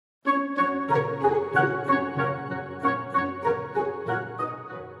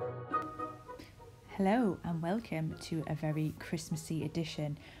Hello and welcome to a very Christmassy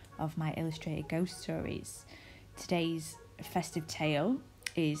edition of my illustrated ghost stories. Today's festive tale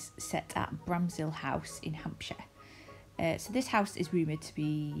is set at Bramshill House in Hampshire. So this house is rumoured to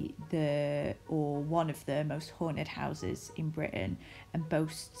be one of the most haunted houses in Britain and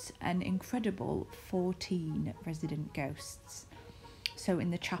boasts an incredible 14 resident ghosts. So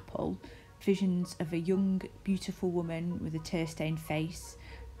in the chapel, visions of a young, beautiful woman with a tear-stained face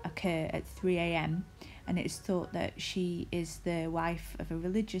occur at 3 a.m. and it is thought that she is the wife of a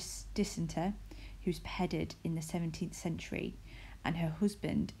religious dissenter who was beheaded in the 17th century, and her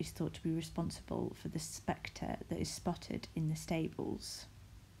husband is thought to be responsible for the spectre that is spotted in the stables.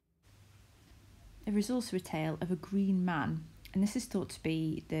 There is also a tale of a green man, and this is thought to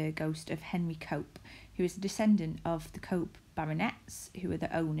be the ghost of Henry Cope, who is a descendant of the Cope baronets, who are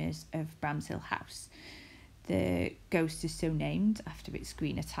the owners of Bramshill House. The ghost is so named after its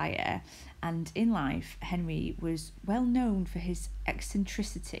green attire, and in life Henry was well known for his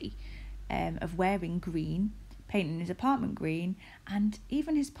eccentricity of wearing green, painting his apartment green, and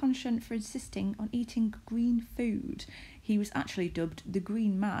even his penchant for insisting on eating green food. He was actually dubbed the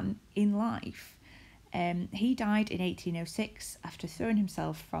Green Man in life. He died in 1806 after throwing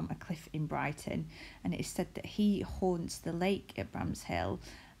himself from a cliff in Brighton, and it is said that he haunts the lake at Bramshill,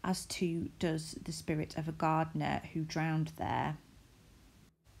 as too does the spirit of a gardener who drowned there.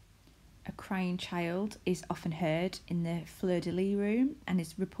 A crying child is often heard in the fleur-de-lis room and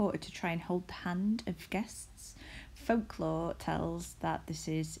is reported to try and hold the hand of guests. Folklore tells that this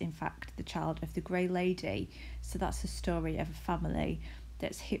is in fact the child of the Grey Lady, so that's the story of a family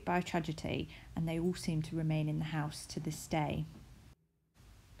that's hit by tragedy and they all seem to remain in the house to this day.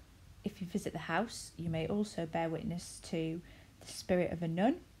 If you visit the house, you may also bear witness to the spirit of a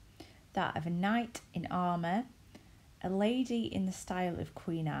nun, that of a knight in armour, a lady in the style of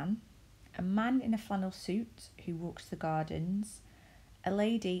Queen Anne, a man in a flannel suit who walks the gardens, a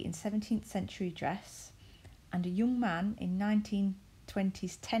lady in 17th century dress, and a young man in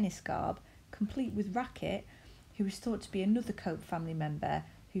 1920s tennis garb, complete with racket, who is thought to be another Cope family member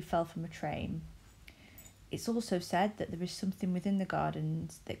who fell from a train. It's also said that there is something within the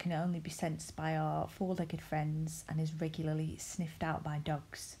gardens that can only be sensed by our four-legged friends and is regularly sniffed out by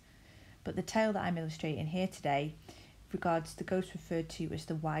dogs. But the tale that I'm illustrating here today regards the ghost referred to as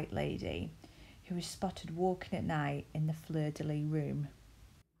the White Lady, who is spotted walking at night in the fleur-de-lis room.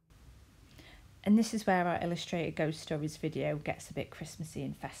 And this is where our illustrated ghost stories video gets a bit Christmassy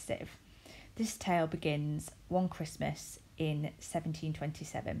and festive. This tale begins one Christmas in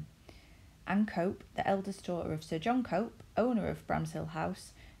 1727. Anne Cope, the eldest daughter of Sir John Cope, owner of Bramshill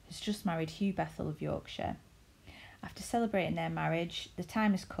House, has just married Hugh Bethel of Yorkshire. After celebrating their marriage, the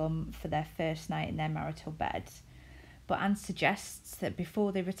time has come for their first night in their marital bed. But Anne suggests that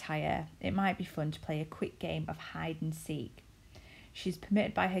before they retire, it might be fun to play a quick game of hide and seek. She's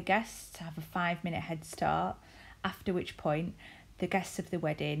permitted by her guests to have a 5-minute head start, after which point the guests of the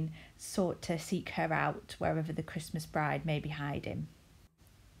wedding sought to seek her out wherever the Christmas bride may be hiding.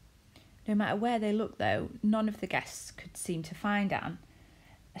 No matter where they looked though, none of the guests could seem to find Anne.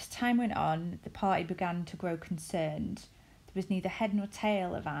 As time went on, the party began to grow concerned. There was neither head nor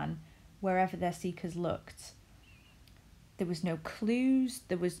tail of Anne wherever their seekers looked. There was no clues,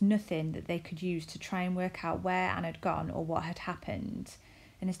 there was nothing that they could use to try and work out where Anne had gone or what had happened.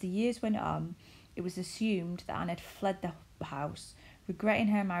 And as the years went on, it was assumed that Anne had fled the house, regretting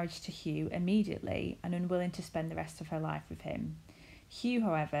her marriage to Hugh immediately and unwilling to spend the rest of her life with him. Hugh,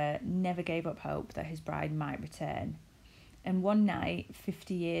 however, never gave up hope that his bride might return. And one night,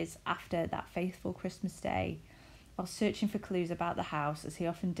 50 years after that faithful Christmas day, while searching for clues about the house, as he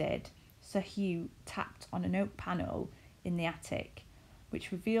often did, Sir Hugh tapped on an oak panel in the attic,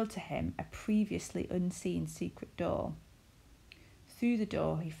 which revealed to him a previously unseen secret door. Through the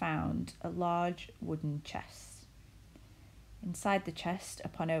door he found a large wooden chest. Inside the chest,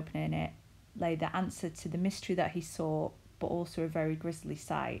 upon opening it, lay the answer to the mystery that he sought, but also a very grisly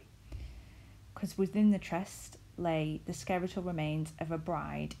sight, because within the chest lay the skeletal remains of a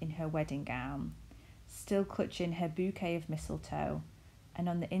bride in her wedding gown, still clutching her bouquet of mistletoe, and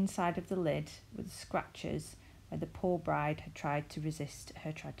on the inside of the lid were the scratches where the poor bride had tried to resist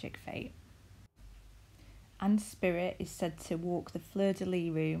her tragic fate. Anne's spirit is said to walk the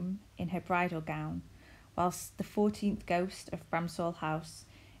fleur-de-lis room in her bridal gown, whilst the 14th ghost of Bramshill House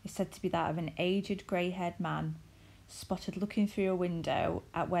is said to be that of an aged grey-haired man, spotted looking through a window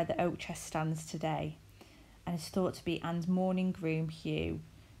at where the oak chest stands today, and is thought to be Anne's mourning groom Hugh,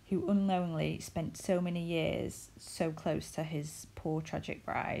 who unknowingly spent so many years so close to his poor tragic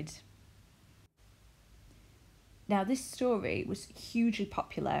bride. Now, this story was hugely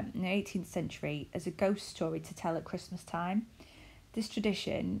popular in the 18th century as a ghost story to tell at Christmas time. This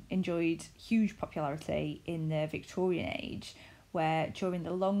tradition enjoyed huge popularity in the Victorian age, where during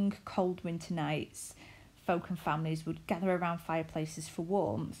the long, cold winter nights, folk and families would gather around fireplaces for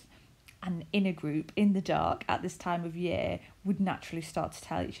warmth, and in a group, in the dark, at this time of year, would naturally start to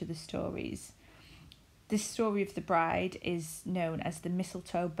tell each other stories. This story of the bride is known as the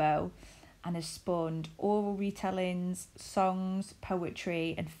Mistletoe Bough and has spawned oral retellings, songs,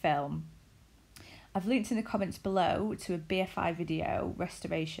 poetry and film. I've linked in the comments below to a BFI video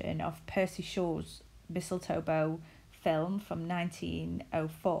restoration of Percy Shaw's Mistletoe Bough film from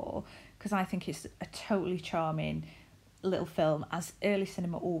 1904 because I think it's a totally charming little film, as early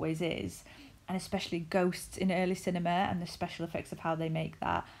cinema always is, and especially ghosts in early cinema and the special effects of how they make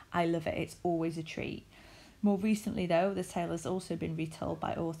that. I love it. It's always a treat. More recently though, the tale has also been retold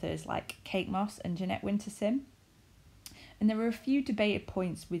by authors like Kate Moss and Jeanette Winterson, and there are a few debated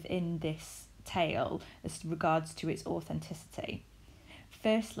points within this tale as regards to its authenticity.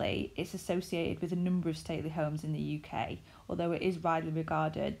 Firstly, it's associated with a number of stately homes in the UK, although it is widely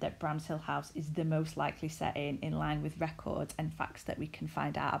regarded that Bramshill House is the most likely setting in line with records and facts that we can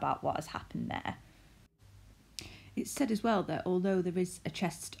find out about what has happened there. It's said as well that although there is a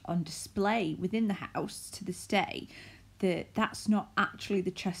chest on display within the house to this day, that's not actually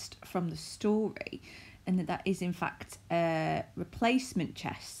the chest from the story, and that is in fact a replacement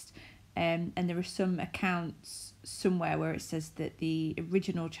chest. And there are some accounts somewhere where it says that the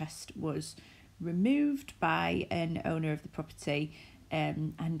original chest was removed by an owner of the property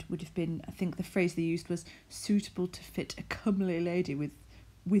and would have been, I think the phrase they used was, suitable to fit a comely lady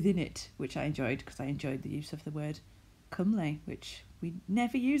within it, which I enjoyed because I enjoyed the use of the word comely, which we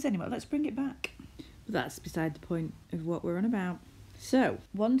never use anymore. Let's bring it back. But that's beside the point of what we're on about. So,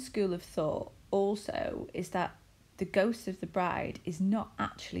 one school of thought also is that the ghost of the bride is not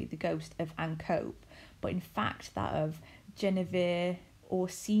actually the ghost of Anne Cope, but in fact that of Genevieve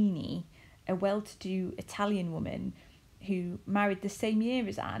Orsini, a well-to-do Italian woman who married the same year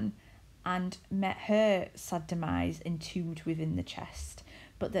as Anne and met her sad demise entombed within the chest,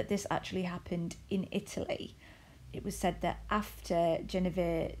 but that this actually happened in Italy. It was said that after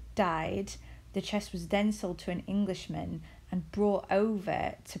Genevieve died, the chest was then sold to an Englishman and brought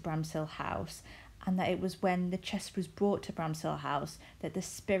over to Bramshill House, and that it was when the chest was brought to Bramshill House that the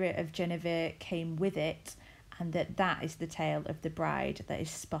spirit of Genevieve came with it, and that is the tale of the bride that is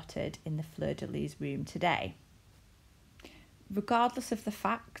spotted in the fleur-de-lis room today. Regardless of the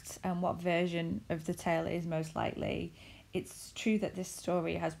facts and what version of the tale is most likely, it's true that this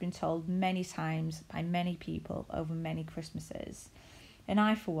story has been told many times by many people over many Christmases. And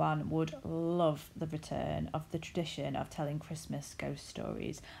I, for one, would love the return of the tradition of telling Christmas ghost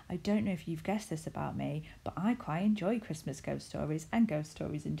stories. I don't know if you've guessed this about me, but I quite enjoy Christmas ghost stories and ghost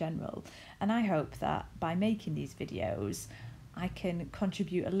stories in general. And I hope that by making these videos, I can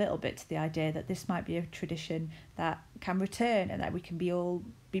contribute a little bit to the idea that this might be a tradition that can return and that we can all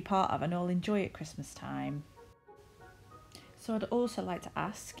be part of and all enjoy at Christmas time. So I'd also like to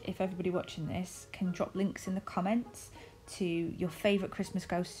ask if everybody watching this can drop links in the comments to your favourite Christmas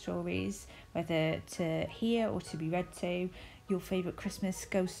ghost stories, whether to hear or to be read to, your favourite Christmas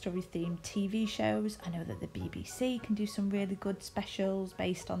ghost story themed TV shows. I know that the BBC can do some really good specials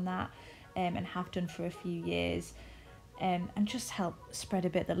based on that and have done for a few years, and just help spread a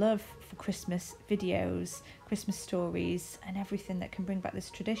bit of the love for Christmas videos, Christmas stories and everything that can bring back this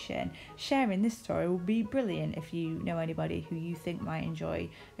tradition. Sharing this story will be brilliant if you know anybody who you think might enjoy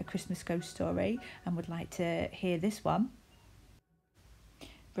a Christmas ghost story and would like to hear this one.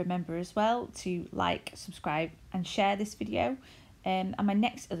 Remember as well to like, subscribe and share this video. And my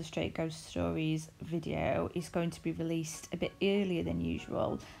next Illustrated Ghost Stories video is going to be released a bit earlier than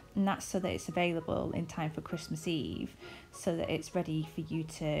usual, and that's so that it's available in time for Christmas Eve, so that it's ready for you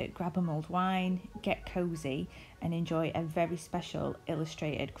to grab a mulled wine, get cosy and enjoy a very special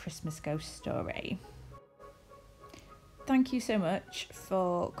illustrated Christmas ghost story. Thank you so much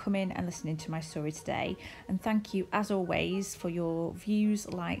for coming and listening to my story today, and thank you as always for your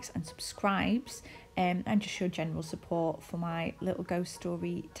views, likes and subscribes, and just your general support for my little ghost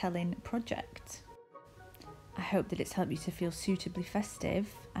story telling project. I hope that it's helped you to feel suitably festive,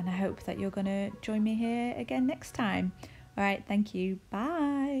 and I hope that you're going to join me here again next time. Alright, thank you, bye.